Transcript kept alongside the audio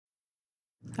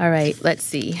All right, let's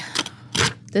see.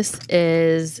 This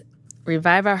is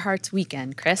Revive Our Hearts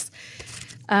weekend, Chris.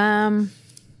 This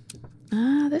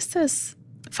says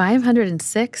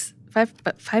 506.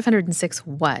 506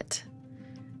 what?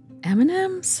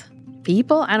 M&Ms?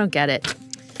 People? I don't get it.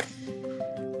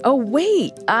 Oh,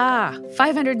 wait.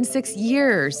 506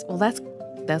 years. Well, that's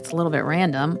a little bit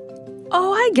random.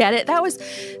 Oh, I get it.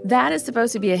 That is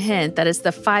supposed to be a hint that it's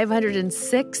the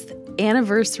 506th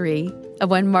anniversary of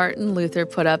when Martin Luther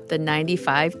put up the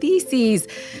 95 Theses.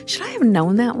 Should I have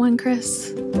known that one,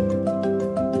 Chris?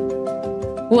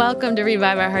 Welcome to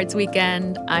Revive Our Hearts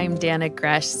Weekend. I'm Dana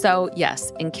Gresh. So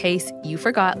yes, in case you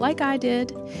forgot like I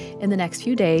did, in the next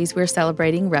few days, we're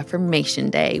celebrating Reformation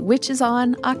Day, which is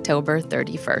on October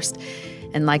 31st.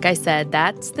 And like I said,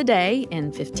 that's the day in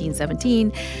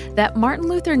 1517 that Martin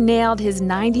Luther nailed his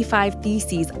 95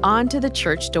 Theses onto the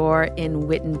church door in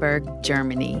Wittenberg,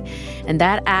 Germany. And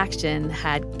that action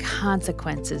had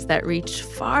consequences that reached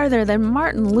farther than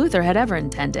Martin Luther had ever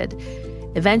intended.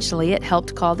 Eventually, it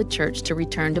helped call the church to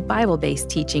return to Bible-based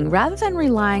teaching rather than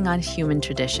relying on human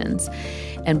traditions.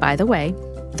 And by the way,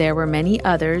 there were many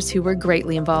others who were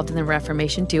greatly involved in the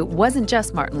Reformation too. It wasn't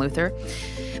just Martin Luther.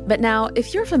 But now,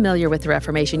 if you're familiar with the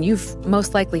Reformation, you've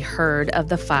most likely heard of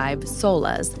the 5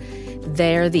 solas.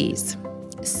 They're these.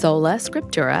 Sola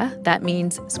scriptura, that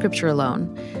means scripture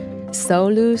alone.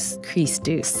 Solus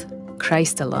Christus,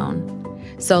 Christ alone.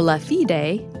 Sola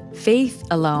fide, faith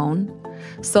alone.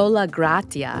 Sola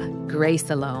gratia,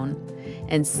 grace alone.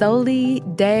 And soli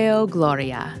Deo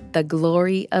gloria, the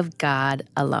glory of God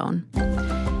alone.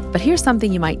 But here's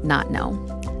something you might not know.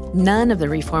 None of the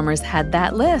reformers had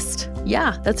that list.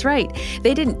 Yeah, that's right.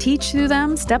 They didn't teach through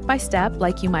them step by step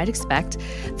like you might expect.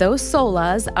 Those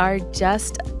solas are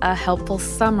just a helpful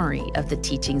summary of the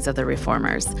teachings of the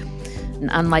reformers. And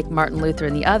unlike Martin Luther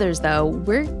and the others, though,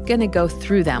 we're going to go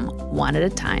through them one at a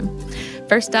time.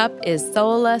 First up is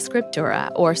sola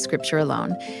scriptura, or scripture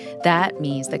alone. That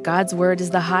means that God's word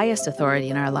is the highest authority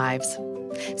in our lives.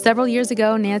 Several years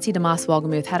ago, Nancy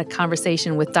DeMoss-Wolgemuth had a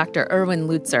conversation with Dr. Erwin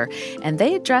Lutzer, and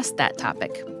they addressed that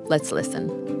topic. Let's listen.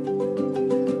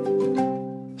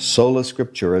 Sola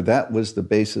scriptura, that was the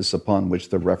basis upon which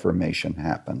the Reformation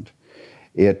happened.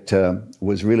 It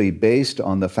was really based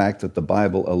on the fact that the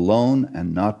Bible alone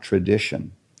and not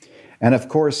tradition. And of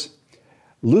course,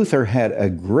 Luther had a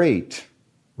great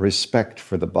respect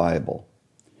for the Bible.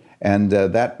 And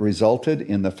that resulted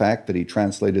in the fact that he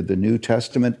translated the New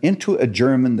Testament into a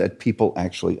German that people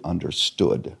actually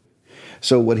understood.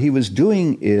 So what he was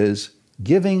doing is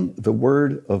giving the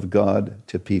Word of God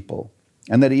to people.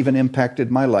 And that even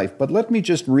impacted my life. But let me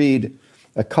just read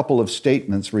a couple of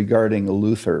statements regarding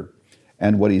Luther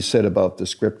and what he said about the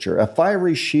Scripture. A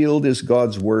fiery shield is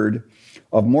God's Word,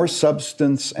 of more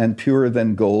substance and purer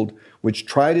than gold, which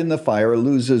tried in the fire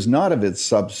loses not of its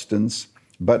substance,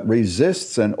 but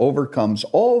resists and overcomes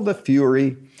all the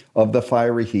fury of the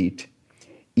fiery heat.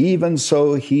 Even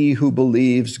so, he who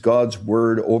believes God's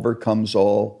word overcomes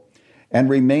all and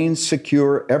remains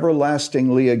secure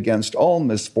everlastingly against all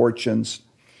misfortunes.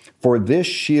 For this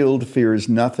shield fears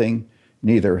nothing,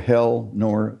 neither hell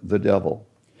nor the devil.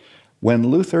 When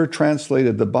Luther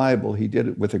translated the Bible, he did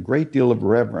it with a great deal of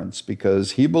reverence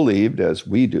because he believed, as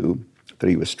we do, that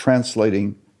he was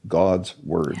translating God's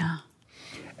word. Yeah.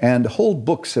 And whole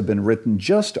books have been written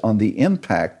just on the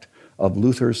impact of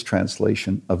Luther's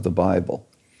translation of the Bible,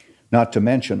 not to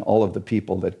mention all of the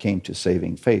people that came to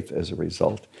saving faith as a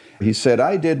result. He said,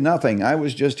 I did nothing. I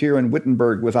was just here in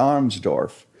Wittenberg with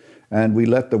Armsdorf, and we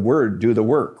let the word do the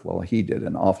work. Well, he did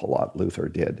an awful lot, Luther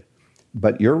did.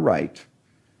 But you're right,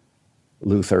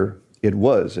 Luther, it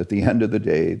was, at the end of the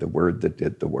day, the word that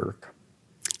did the work.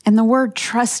 And the word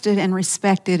trusted and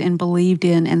respected and believed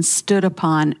in and stood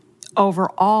upon over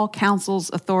all councils,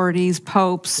 authorities,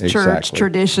 popes, church,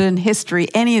 tradition, history,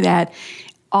 any of that,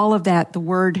 all of that, the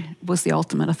word was the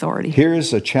ultimate authority.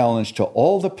 Here's a challenge to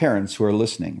all the parents who are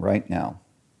listening right now.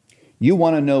 You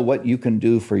want to know what you can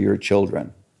do for your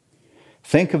children.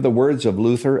 Think of the words of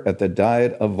Luther at the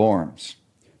Diet of Worms.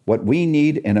 What we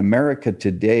need in America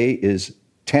today is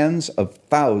tens of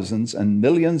thousands and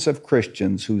millions of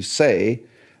Christians who say,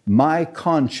 my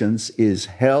conscience is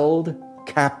held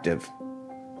captive.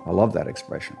 I love that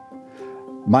expression.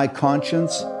 My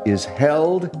conscience is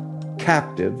held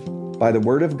captive by the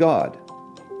Word of God.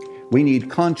 We need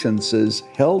consciences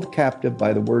held captive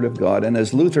by the Word of God. And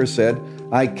as Luther said,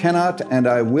 I cannot and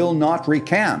I will not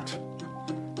recant.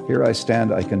 Here I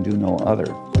stand, I can do no other.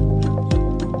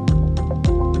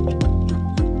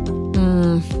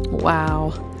 Wow.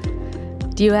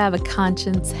 Do you have a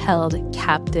conscience held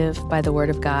captive by the Word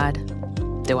of God?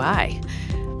 Do I?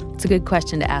 It's a good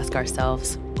question to ask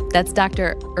ourselves. That's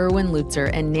Dr. Erwin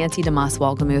Lutzer and Nancy DeMoss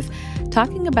Wolgemuth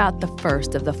talking about the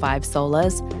first of the 5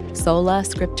 solas, Sola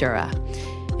Scriptura.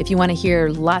 If you want to hear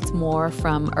lots more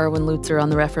from Erwin Lutzer on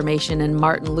the Reformation and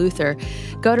Martin Luther,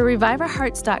 go to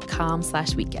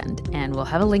reviveourhearts.com/weekend, and we'll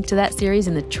have a link to that series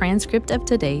in the transcript of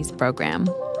today's program.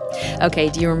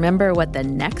 Okay, do you remember what the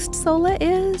next sola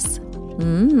is?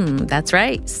 That's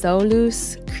right,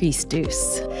 Solus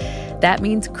Christus. That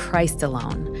means Christ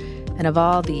alone. And of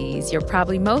all these, you're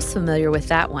probably most familiar with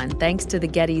that one, thanks to the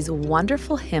Getty's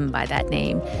wonderful hymn by that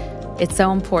name. It's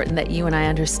so important that you and I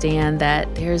understand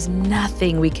that there's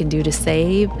nothing we can do to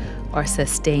save or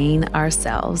sustain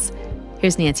ourselves.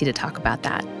 Here's Nancy to talk about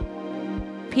that.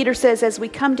 Peter says, as we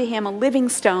come to him, a living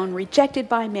stone, rejected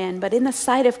by men, but in the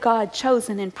sight of God,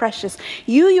 chosen and precious,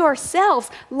 you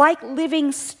yourselves, like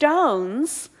living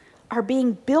stones, are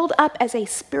being built up as a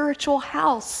spiritual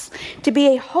house, to be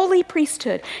a holy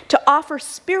priesthood, to offer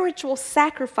spiritual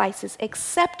sacrifices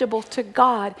acceptable to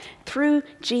God through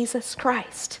Jesus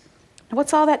Christ. And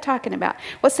what's all that talking about?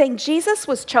 Well, saying Jesus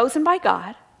was chosen by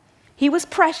God. He was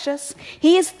precious.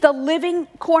 He is the living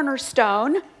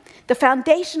cornerstone, the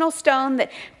foundational stone that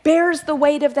bears the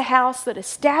weight of the house, that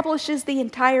establishes the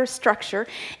entire structure.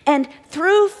 And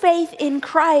through faith in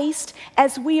Christ,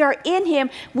 as we are in him,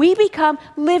 we become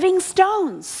living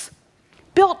stones,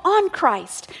 built on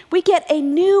Christ. We get a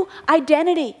new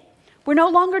identity. We're no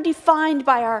longer defined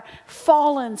by our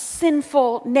fallen,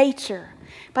 sinful nature,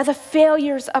 by the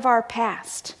failures of our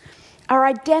past. Our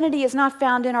identity is not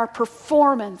found in our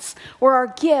performance or our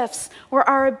gifts or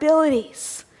our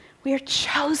abilities. We are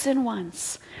chosen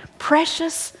ones,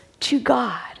 precious to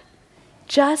God,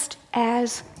 just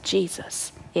as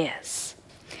Jesus is.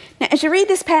 Now, as you read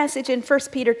this passage in 1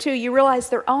 Peter 2, you realize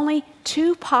there are only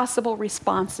 2 possible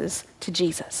responses to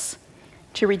Jesus: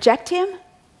 to reject him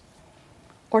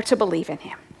or to believe in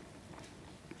him.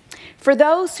 For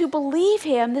those who believe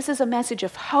him, this is a message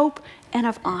of hope and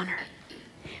of honor.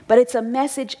 But it's a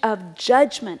message of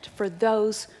judgment for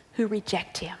those who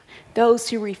reject him, those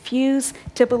who refuse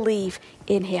to believe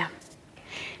in him.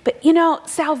 But you know,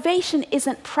 salvation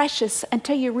isn't precious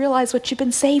until you realize what you've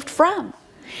been saved from.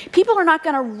 People are not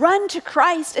going to run to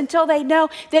Christ until they know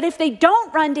that if they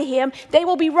don't run to him, they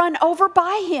will be run over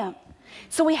by him.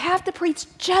 So we have to preach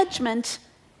judgment,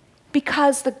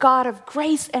 because the God of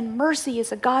grace and mercy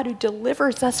is a God who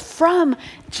delivers us from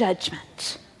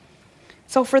judgment.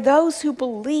 So for those who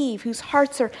believe, whose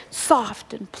hearts are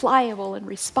soft and pliable and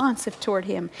responsive toward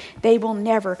him, they will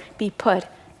never be put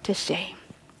to shame.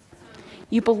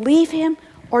 You believe him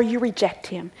or you reject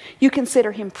him. You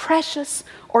consider him precious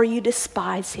or you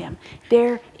despise him.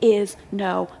 There is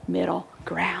no middle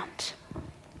ground.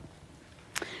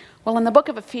 Well, in the book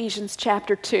of Ephesians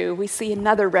chapter 2, we see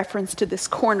another reference to this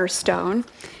cornerstone.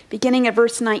 Beginning at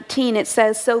verse 19, it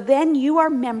says, "So then you are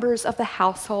members of the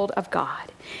household of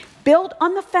God, built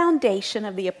on the foundation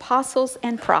of the apostles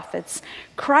and prophets,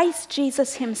 Christ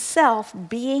Jesus himself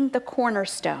being the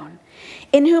cornerstone,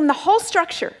 in whom the whole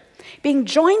structure, being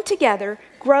joined together,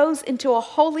 grows into a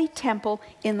holy temple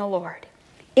in the Lord.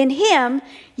 In him,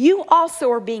 you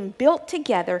also are being built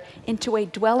together into a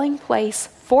dwelling place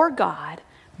for God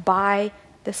by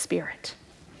the Spirit."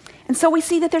 And so we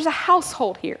see that there's a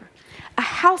household here, a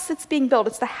house that's being built.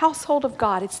 It's the household of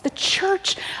God. It's the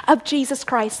church of Jesus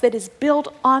Christ that is built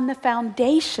on the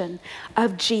foundation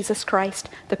of Jesus Christ,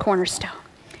 the cornerstone.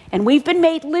 And we've been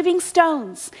made living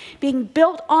stones, being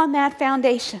built on that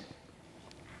foundation.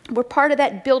 We're part of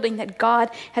that building that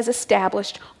God has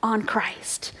established on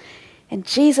Christ. And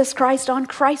Jesus Christ, on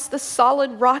Christ, the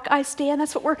solid rock I stand.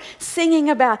 That's what we're singing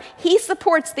about. He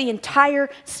supports the entire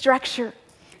structure.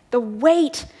 The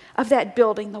weight of that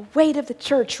building, the weight of the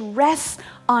church rests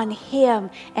on him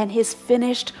and his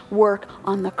finished work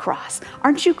on the cross.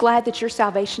 Aren't you glad that your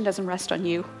salvation doesn't rest on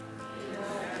you?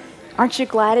 Aren't you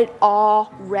glad it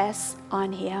all rests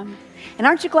on him? And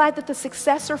aren't you glad that the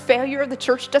success or failure of the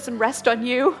church doesn't rest on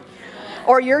you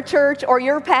or your church or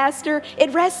your pastor?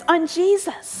 It rests on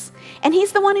Jesus. And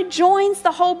he's the one who joins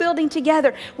the whole building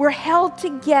together. We're held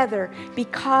together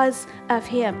because of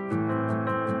him.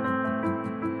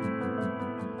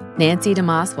 Nancy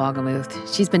DeMoss Wolgemuth,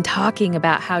 she's been talking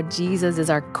about how Jesus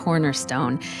is our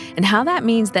cornerstone and how that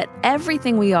means that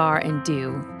everything we are and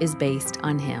do is based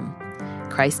on him.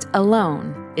 Christ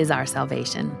alone is our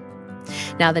salvation.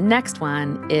 Now, the next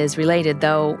one is related,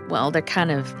 though, well, they're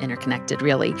kind of interconnected,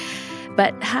 really.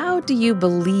 But how do you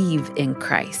believe in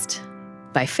Christ?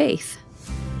 By faith.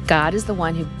 God is the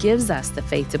one who gives us the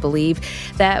faith to believe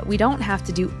that we don't have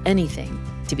to do anything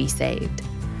to be saved.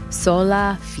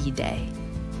 Sola fide.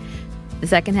 The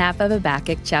second half of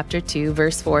Habakkuk chapter 2,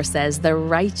 verse 4 says, "The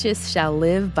righteous shall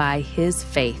live by his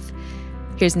faith."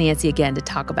 Here's Nancy again to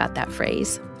talk about that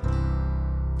phrase.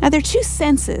 Now, there are two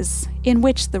senses in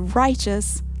which the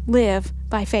righteous live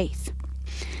by faith.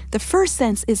 The first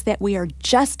sense is that we are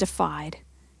justified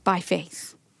by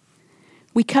faith.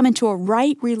 We come into a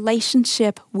right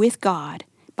relationship with God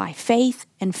by faith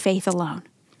and faith alone.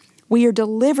 We are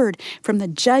delivered from the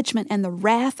judgment and the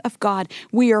wrath of God.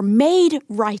 We are made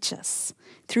righteous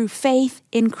through faith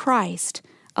in Christ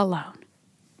alone.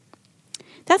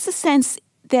 That's the sense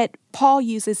that Paul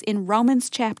uses in Romans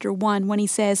chapter 1 when he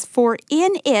says, "For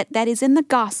in it," that is in the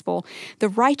gospel, "the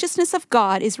righteousness of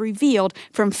God is revealed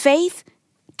from faith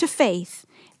to faith,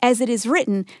 as it is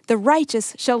written, the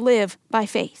righteous shall live by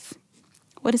faith."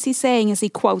 What is he saying as he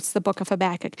quotes the book of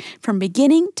Habakkuk? From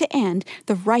beginning to end,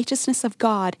 the righteousness of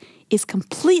God is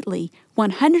completely,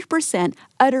 100%,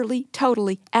 utterly,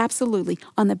 totally, absolutely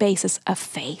on the basis of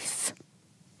faith.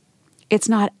 It's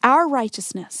not our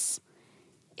righteousness.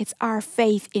 It's our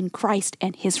faith in Christ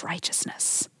and his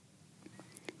righteousness.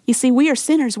 You see, we are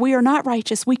sinners. We are not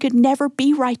righteous. We could never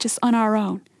be righteous on our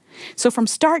own. So from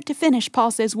start to finish,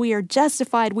 Paul says we are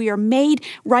justified, we are made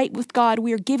right with God,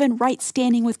 we are given right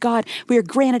standing with God, we are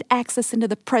granted access into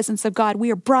the presence of God, we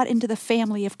are brought into the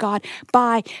family of God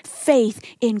by faith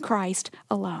in Christ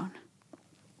alone.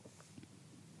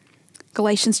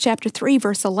 Galatians chapter 3,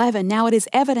 verse 11, "Now it is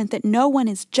evident that no one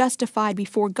is justified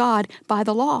before God by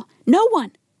the law." No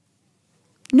one.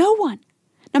 No one.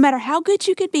 No matter how good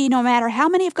you could be, no matter how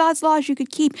many of God's laws you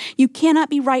could keep, you cannot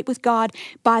be right with God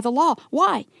by the law.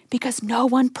 Why? Because no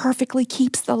one perfectly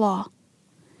keeps the law.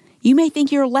 You may think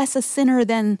you're less a sinner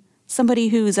than somebody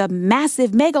who's a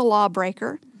massive mega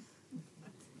lawbreaker,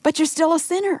 but you're still a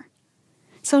sinner.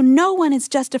 So no one is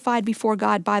justified before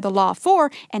God by the law.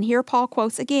 For, and here Paul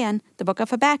quotes again the book of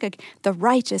Habakkuk, "the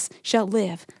righteous shall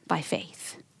live by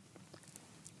faith."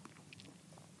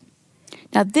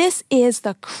 Now, this is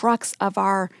the crux of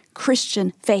our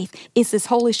Christian faith, is this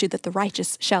whole issue that the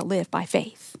righteous shall live by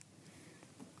faith.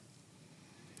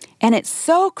 And it's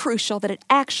so crucial that it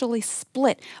actually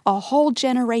split a whole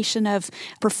generation of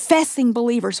professing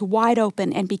believers wide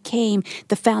open and became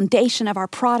the foundation of our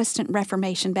Protestant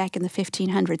Reformation back in the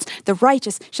 1500s. The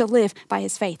righteous shall live by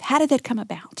his faith. How did that come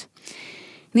about?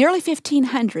 In the early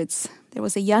 1500s, there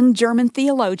was a young German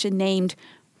theologian named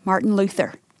Martin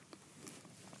Luther.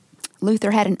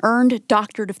 Luther had an earned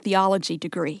doctorate of theology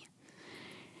degree.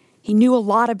 He knew a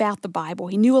lot about the Bible.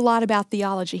 He knew a lot about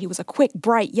theology. He was a quick,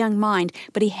 bright young mind,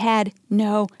 but he had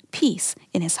no peace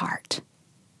in his heart.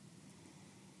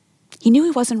 He knew he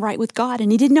wasn't right with God,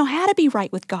 and he didn't know how to be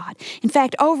right with God. In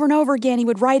fact, over and over again, he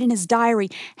would write in his diary,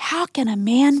 "How can a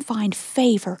man find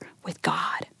favor with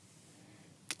God?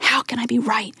 How can I be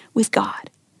right with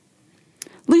God?"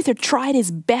 Luther tried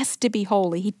his best to be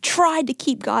holy. He tried to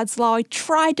keep God's law. He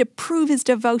tried to prove his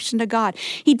devotion to God.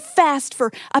 He'd fast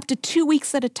for up to 2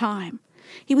 weeks at a time.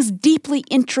 He was deeply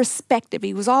introspective.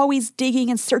 He was always digging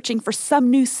and searching for some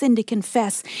new sin to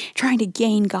confess, trying to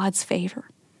gain God's favor.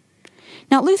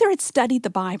 Now, Luther had studied the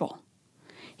Bible.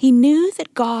 He knew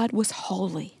that God was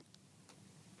holy.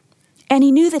 And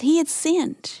he knew that he had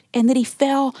sinned and that he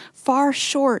fell far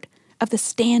short of the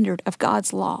standard of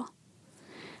God's law.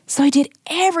 So he did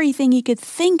everything he could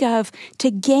think of to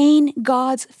gain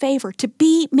God's favor, to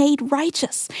be made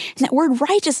righteous. And that word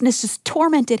righteousness just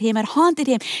tormented him and haunted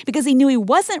him because he knew he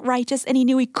wasn't righteous and he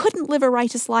knew he couldn't live a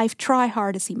righteous life, try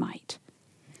hard as he might.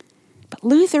 But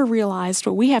Luther realized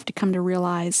what we have to come to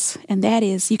realize, and that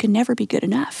is you can never be good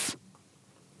enough.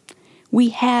 We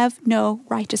have no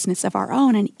righteousness of our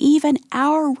own, and even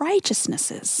our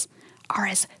righteousnesses are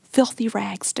as filthy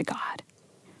rags to God.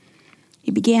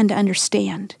 He began to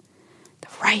understand the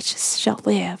righteous shall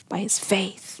live by his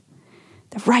faith.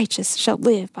 The righteous shall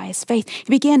live by his faith. He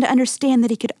began to understand that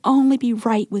he could only be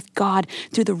right with God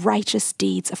through the righteous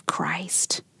deeds of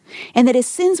Christ, and that his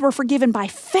sins were forgiven by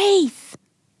faith,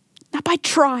 not by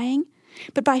trying,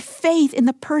 but by faith in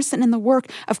the person and the work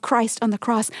of Christ on the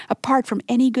cross, apart from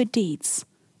any good deeds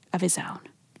of his own.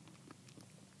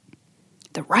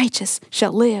 The righteous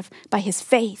shall live by his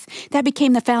faith. That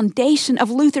became the foundation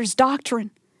of Luther's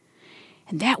doctrine.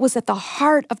 And that was at the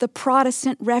heart of the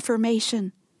Protestant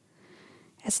Reformation.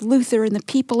 As Luther and the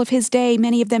people of his day,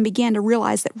 many of them began to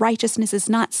realize that righteousness is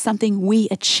not something we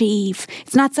achieve.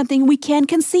 It's not something we can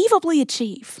conceivably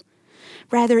achieve.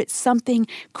 Rather, it's something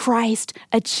Christ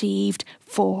achieved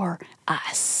for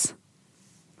us.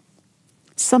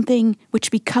 Something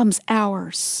which becomes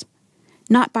ours,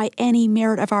 not by any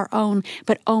merit of our own,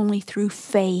 but only through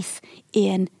faith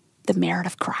in the merit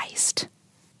of Christ.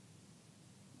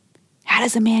 How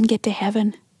does a man get to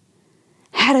heaven?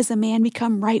 How does a man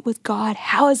become right with God?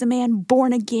 How is a man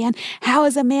born again? How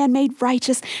is a man made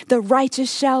righteous? The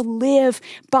righteous shall live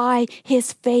by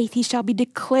his faith. He shall be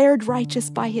declared righteous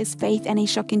by his faith, and he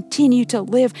shall continue to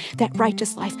live that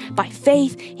righteous life by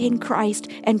faith in Christ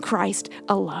and Christ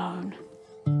alone.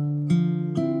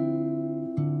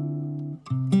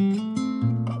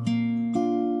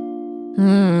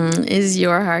 Is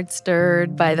your heart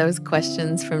stirred by those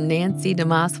questions from Nancy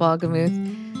DeMoss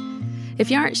Walgemuth? If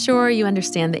you aren't sure you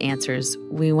understand the answers,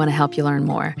 we want to help you learn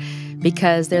more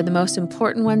because they're the most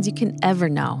important ones you can ever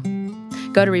know.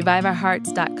 Go to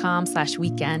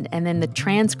reviveourhearts.com/weekend, and then the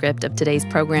transcript of today's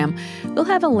program will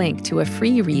have a link to a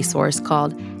free resource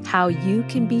called How You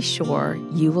Can Be Sure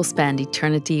You Will Spend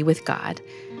Eternity with God.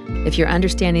 If you're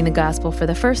understanding the gospel for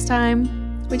the first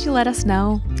time, would you let us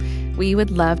know? We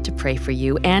would love to pray for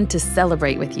you and to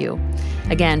celebrate with you.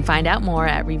 Again, find out more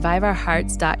at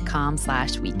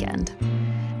reviveourhearts.com/weekend.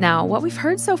 Now, what we've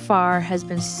heard so far has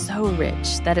been so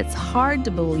rich that it's hard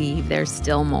to believe there's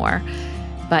still more.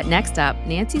 But next up,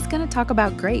 Nancy's going to talk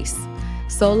about grace.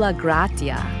 Sola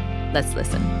gratia. Let's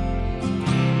listen.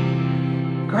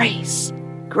 Grace,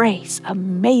 grace,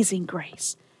 amazing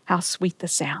grace. How sweet the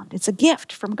sound. It's a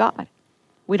gift from God.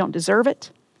 We don't deserve it.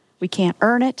 We can't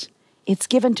earn it. It's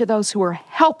given to those who are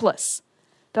helpless,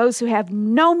 those who have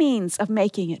no means of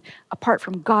making it apart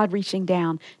from God reaching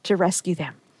down to rescue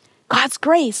them. God's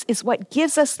grace is what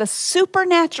gives us the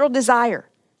supernatural desire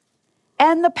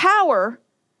and the power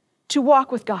to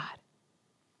walk with God.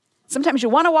 Sometimes you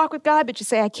want to walk with God, but you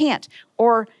say, I can't.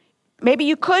 Or maybe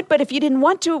you could, but if you didn't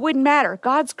want to, it wouldn't matter.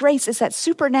 God's grace is that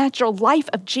supernatural life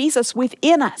of Jesus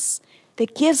within us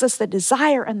that gives us the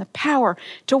desire and the power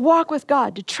to walk with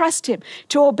God, to trust Him,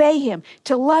 to obey Him,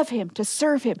 to love Him, to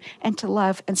serve Him, and to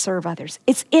love and serve others.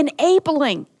 It's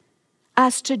enabling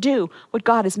us to do what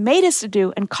God has made us to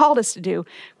do and called us to do.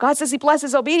 God says He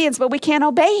blesses obedience, but we can't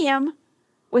obey Him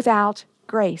without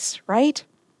grace, right?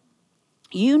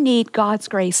 You need God's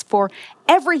grace for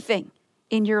everything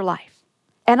in your life.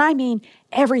 And I mean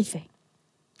everything.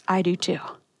 I do too.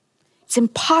 It's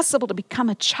impossible to become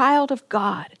a child of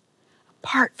God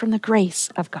apart from the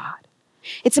grace of God.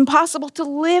 It's impossible to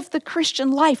live the Christian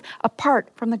life apart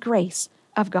from the grace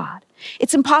of God.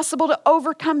 It's impossible to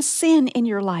overcome sin in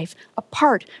your life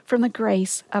apart from the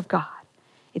grace of God.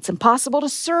 It's impossible to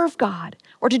serve God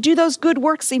or to do those good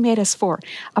works He made us for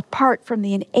apart from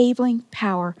the enabling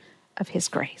power of His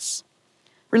grace.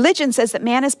 Religion says that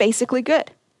man is basically good.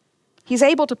 He's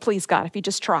able to please God if he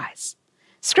just tries.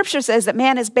 Scripture says that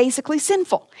man is basically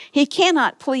sinful. He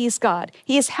cannot please God.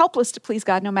 He is helpless to please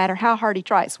God no matter how hard he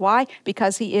tries. Why?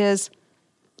 Because he is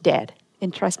dead in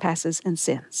trespasses and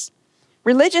sins.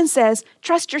 Religion says,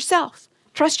 trust yourself.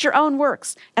 Trust your own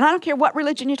works. And I don't care what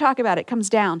religion you talk about, it comes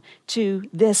down to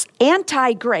this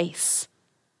anti-grace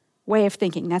way of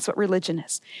thinking. That's what religion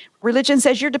is. Religion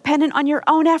says you're dependent on your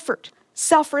own effort,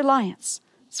 self-reliance.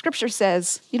 Scripture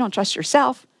says you don't trust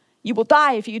yourself. You will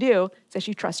die if you do. It says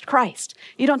you trust Christ.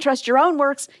 You don't trust your own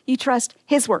works. You trust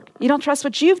His work. You don't trust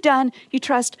what you've done. You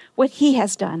trust what He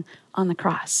has done on the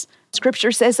cross.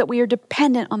 Scripture says that we are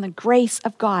dependent on the grace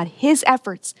of God, His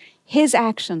efforts, His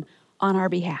action on our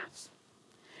behalf.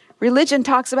 Religion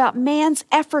talks about man's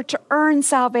effort to earn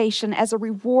salvation as a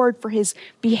reward for his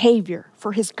behavior,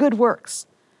 for his good works.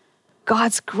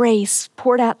 God's grace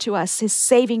poured out to us, His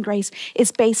saving grace,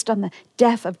 is based on the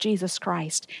death of Jesus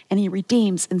Christ, and He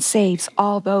redeems and saves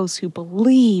all those who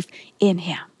believe in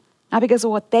Him, not because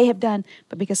of what they have done,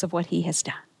 but because of what He has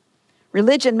done.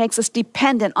 Religion makes us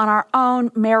dependent on our own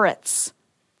merits.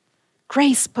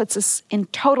 Grace puts us in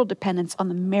total dependence on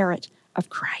the merit of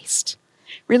Christ.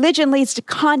 Religion leads to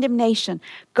condemnation.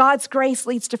 God's grace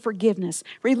leads to forgiveness.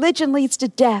 Religion leads to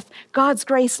death. God's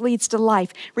grace leads to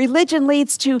life. Religion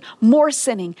leads to more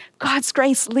sinning. God's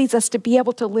grace leads us to be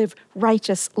able to live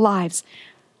righteous lives.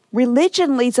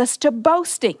 Religion leads us to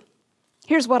boasting.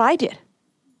 Here's what I did.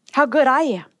 How good I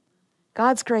am.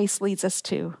 God's grace leads us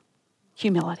to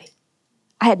humility.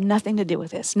 I had nothing to do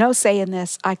with this. No say in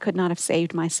this. I could not have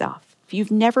saved myself. If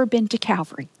you've never been to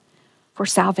Calvary for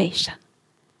salvation,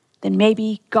 then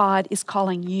maybe God is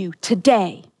calling you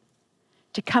today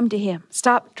to come to Him.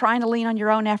 Stop trying to lean on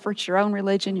your own efforts, your own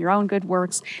religion, your own good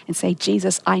works, and say,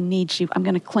 Jesus, I need you. I'm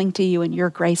going to cling to you and your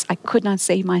grace. I could not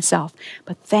save myself,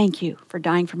 but thank you for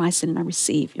dying for my sin, and I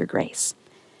receive your grace.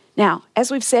 Now, as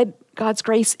we've said, God's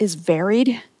grace is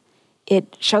varied.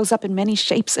 It shows up in many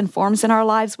shapes and forms in our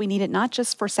lives. We need it not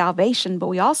just for salvation, but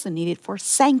we also need it for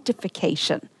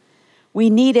sanctification. We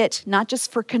need it not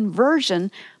just for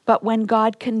conversion, but when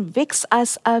God convicts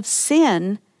us of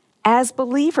sin as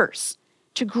believers,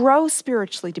 to grow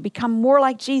spiritually, to become more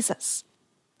like Jesus.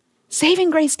 Saving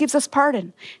grace gives us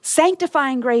pardon.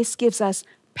 Sanctifying grace gives us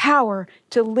power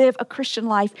to live a Christian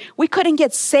life. We couldn't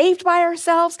get saved by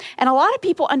ourselves. And a lot of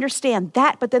people understand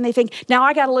that, but then they think, now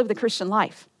I got to live the Christian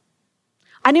life.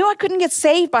 I knew I couldn't get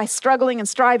saved by struggling and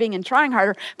striving and trying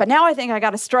harder, but now I think I got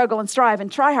to struggle and strive and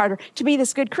try harder to be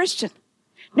this good Christian.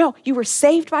 No, you were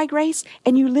saved by grace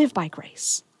and you live by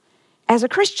grace. As a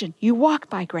Christian, you walk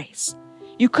by grace.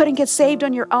 You couldn't get saved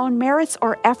on your own merits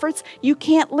or efforts. You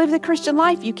can't live the Christian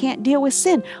life. You can't deal with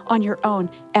sin on your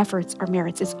own efforts or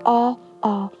merits. It's all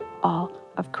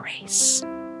of grace.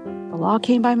 The law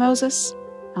came by Moses,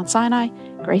 Mount Sinai.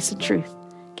 Grace and truth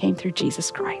came through Jesus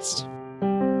Christ.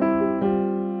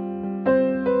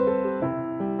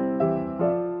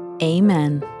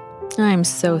 Amen. I'm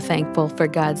so thankful for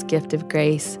God's gift of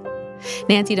grace.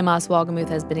 Nancy DeMoss Wolgemuth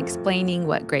has been explaining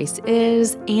what grace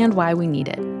is and why we need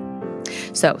it.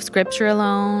 So, Scripture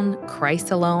alone,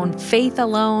 Christ alone, faith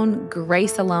alone,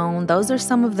 grace alone, those are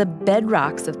some of the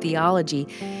bedrocks of theology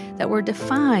that were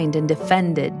defined and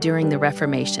defended during the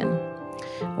Reformation.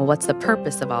 Well, what's the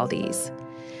purpose of all these?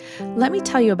 Let me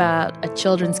tell you about a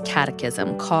children's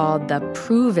catechism called the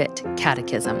Prove It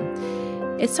Catechism.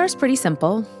 It starts pretty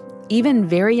simple. Even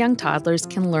very young toddlers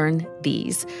can learn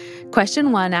these.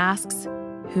 Question 1 asks,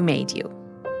 who made you?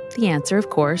 The answer, of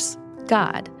course,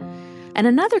 God. And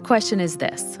another question is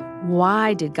this: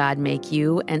 why did God make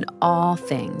you and all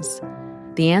things?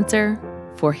 The answer,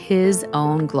 for His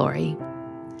own glory.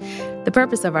 The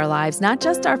purpose of our lives, not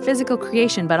just our physical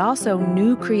creation, but also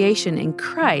new creation in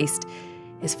Christ,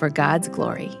 is for God's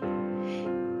glory.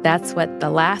 That's what the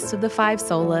last of the 5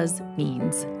 solas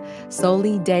means.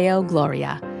 Soli Deo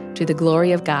Gloria, to the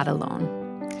glory of God alone.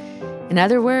 In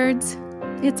other words,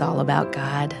 it's all about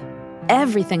God.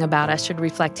 Everything about us should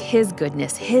reflect His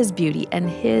goodness, His beauty, and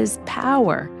His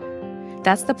power.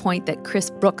 That's the point that Chris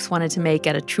Brooks wanted to make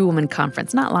at a True Woman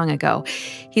conference not long ago.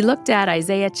 He looked at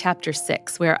Isaiah chapter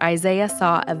 6, where Isaiah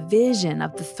saw a vision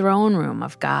of the throne room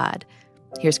of God.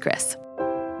 Here's Chris.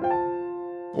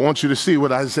 I want you to see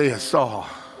what Isaiah saw.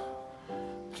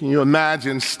 Can you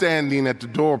imagine standing at the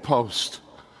doorpost,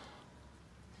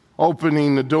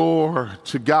 opening the door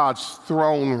to God's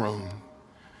throne room?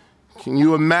 Can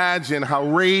you imagine how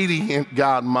radiant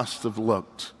God must have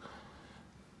looked?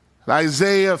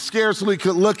 Isaiah scarcely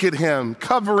could look at him,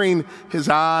 covering his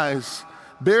eyes,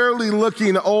 barely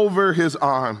looking over his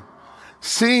arm,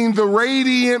 seeing the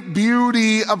radiant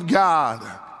beauty of God.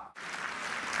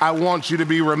 I want you to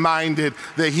be reminded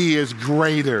that He is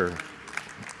greater,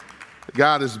 that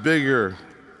God is bigger,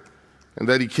 and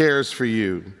that He cares for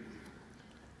you,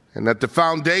 and that the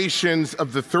foundations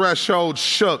of the threshold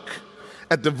shook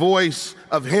at the voice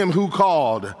of Him who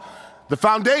called. The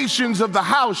foundations of the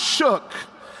house shook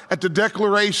at the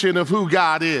declaration of who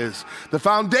God is. The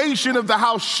foundation of the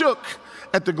house shook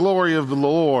at the glory of the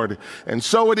Lord. And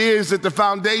so it is that the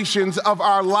foundations of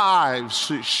our lives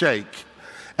should shake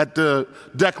at the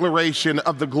declaration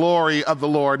of the glory of the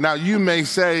Lord. Now you may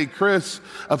say, Chris,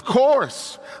 of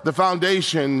course the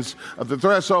foundations of the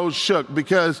threshold shook,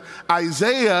 because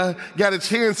Isaiah got a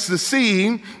chance to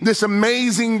see this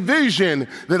amazing vision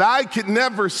that I could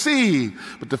never see.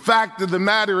 But the fact of the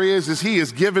matter is He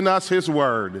has given us His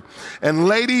word. And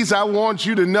ladies, I want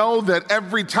you to know that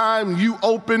every time you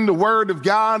open the word of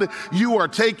God, you are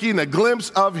taking a glimpse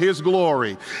of His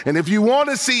glory. And if you want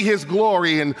to see His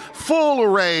glory in full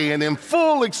array and in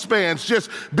full expanse, just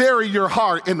bury your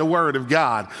heart in the word of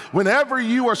God. Whenever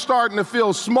you are starting to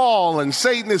feel small and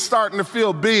Satan is starting to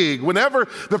feel big, whenever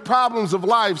the problems of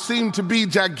life seem to be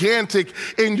gigantic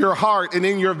in your heart and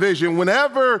in your vision,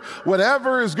 whenever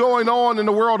whatever is going on in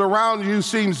the world around you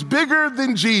seems bigger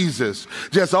than Jesus,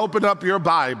 just open up your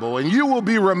Bible and you will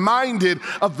be reminded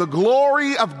of the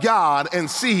glory of God and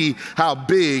see how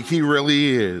big He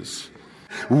really is.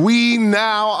 We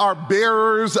now are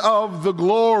bearers of the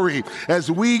glory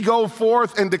as we go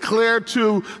forth and declare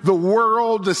to the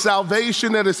world the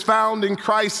salvation that is found in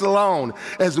Christ alone,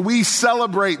 as we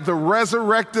celebrate the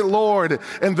resurrected Lord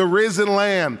and the risen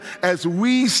Lamb, as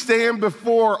we stand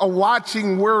before a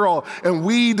watching world and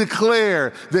we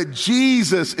declare that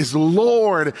Jesus is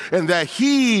Lord and that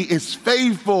He is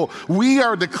faithful. We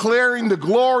are declaring the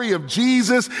glory of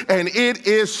Jesus, and it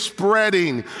is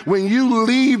spreading. When you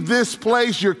leave this place,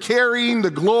 you're carrying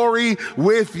the glory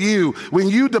with you. When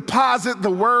you deposit the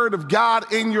word of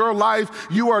God in your life,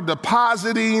 you are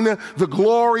depositing the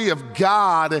glory of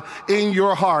God in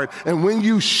your heart. And when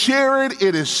you share it,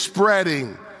 it is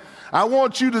spreading. I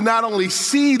want you to not only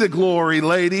see the glory,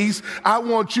 ladies, I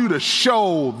want you to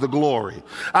show the glory.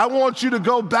 I want you to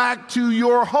go back to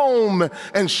your home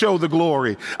and show the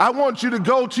glory. I want you to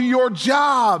go to your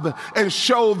job and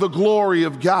show the glory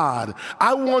of God.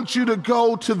 I want you to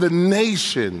go to the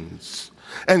nations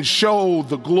and show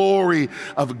the glory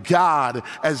of God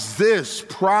as this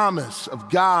promise of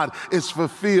God is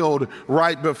fulfilled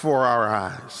right before our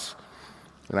eyes.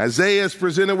 And Isaiah is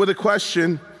presented with a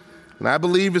question, and I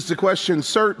believe it's the question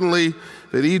certainly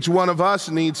that each one of us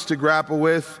needs to grapple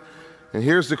with. And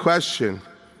here's the question,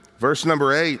 verse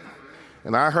number 8.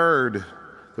 And I heard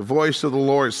the voice of the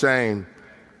Lord saying,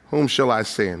 whom shall I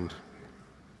send?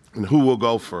 And who will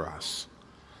go for us?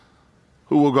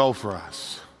 Who will go for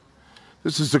us?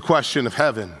 This is the question of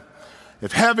heaven.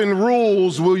 If heaven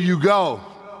rules, will you go?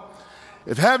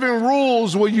 If heaven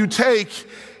rules, will you take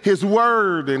his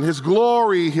word and his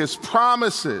glory, his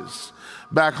promises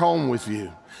back home with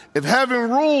you? If heaven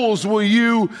rules, will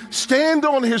you stand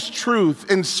on his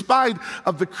truth in spite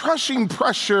of the crushing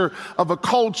pressure of a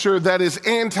culture that is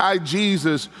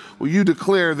anti-Jesus? Will you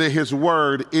declare that his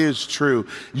word is true?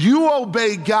 You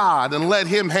obey God and let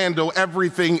him handle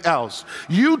everything else.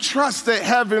 You trust that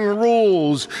heaven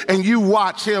rules and you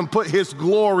watch him put his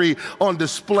glory on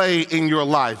display in your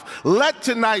life. Let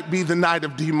tonight be the night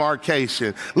of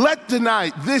demarcation. Let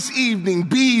tonight, this evening,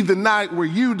 be the night where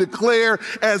you declare,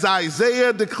 as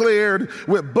Isaiah declared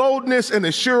with boldness and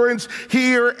assurance,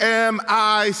 here am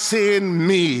I, send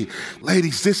me.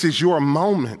 Ladies, this is your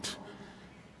moment.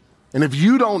 And if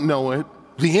you don't know it,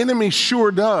 the enemy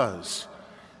sure does.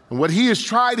 And what he has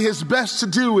tried his best to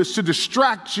do is to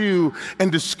distract you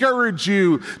and discourage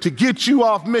you, to get you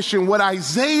off mission. What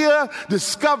Isaiah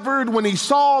discovered when he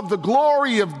saw the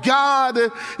glory of God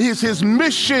is his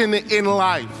mission in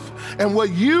life. And what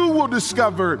you will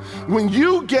discover when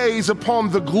you gaze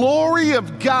upon the glory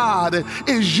of God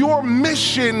is your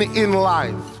mission in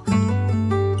life.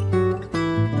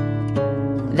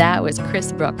 That was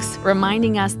Chris Brooks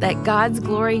reminding us that God's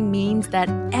glory means that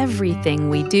everything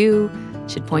we do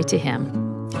should point to him.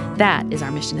 That is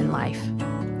our mission in life.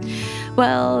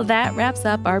 Well, that wraps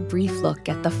up our brief look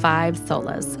at the 5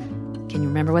 solas. Can you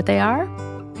remember what they are?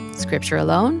 Scripture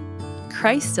alone,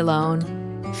 Christ alone,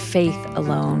 faith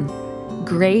alone,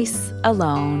 grace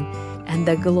alone, and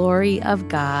the glory of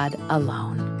God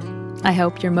alone. I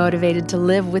hope you're motivated to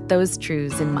live with those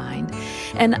truths in mind.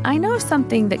 And I know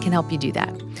something that can help you do that.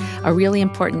 A really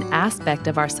important aspect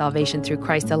of our salvation through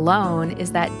Christ alone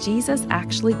is that Jesus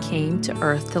actually came to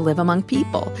earth to live among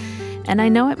people. And I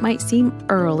know it might seem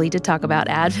early to talk about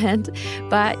Advent,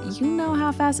 but you know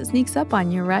how fast it sneaks up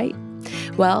on you, right?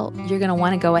 Well, you're going to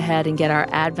want to go ahead and get our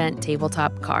Advent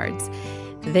tabletop cards.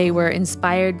 They were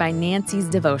inspired by Nancy's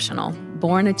devotional,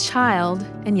 Born a Child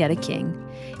and Yet a King.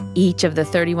 Each of the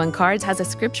 31 cards has a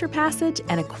scripture passage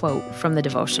and a quote from the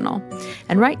devotional.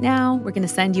 And right now, we're going to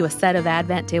send you a set of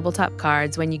Advent tabletop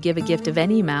cards when you give a gift of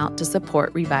any amount to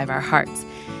support Revive Our Hearts.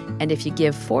 And if you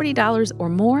give $40 or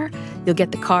more, you'll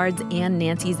get the cards and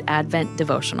Nancy's Advent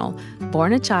devotional,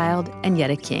 Born a Child and Yet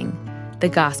a King, the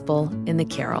Gospel in the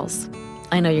Carols.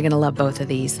 I know you're going to love both of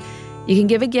these. You can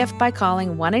give a gift by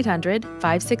calling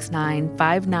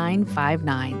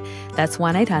 1-800-569-5959. That's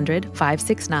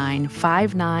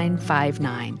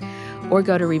 1-800-569-5959. Or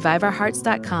go to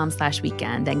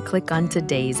reviveourhearts.com/weekend and click on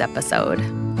today's episode.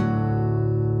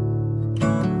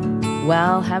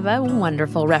 Well, have a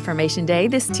wonderful Reformation Day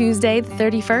this Tuesday, the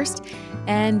 31st.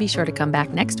 And be sure to come back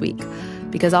next week,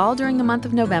 because all during the month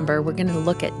of November, we're going to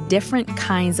look at different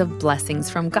kinds of blessings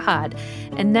from God.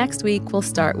 And next week, we'll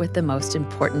start with the most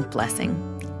important blessing,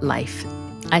 life.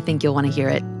 I think you'll want to hear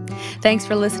it. Thanks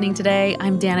for listening today.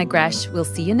 I'm Dana Gresh. We'll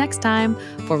see you next time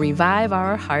for Revive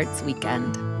Our Hearts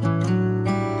Weekend.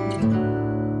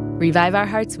 Revive Our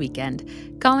Hearts Weekend,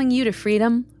 calling you to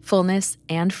freedom, fullness,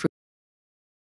 and fruit.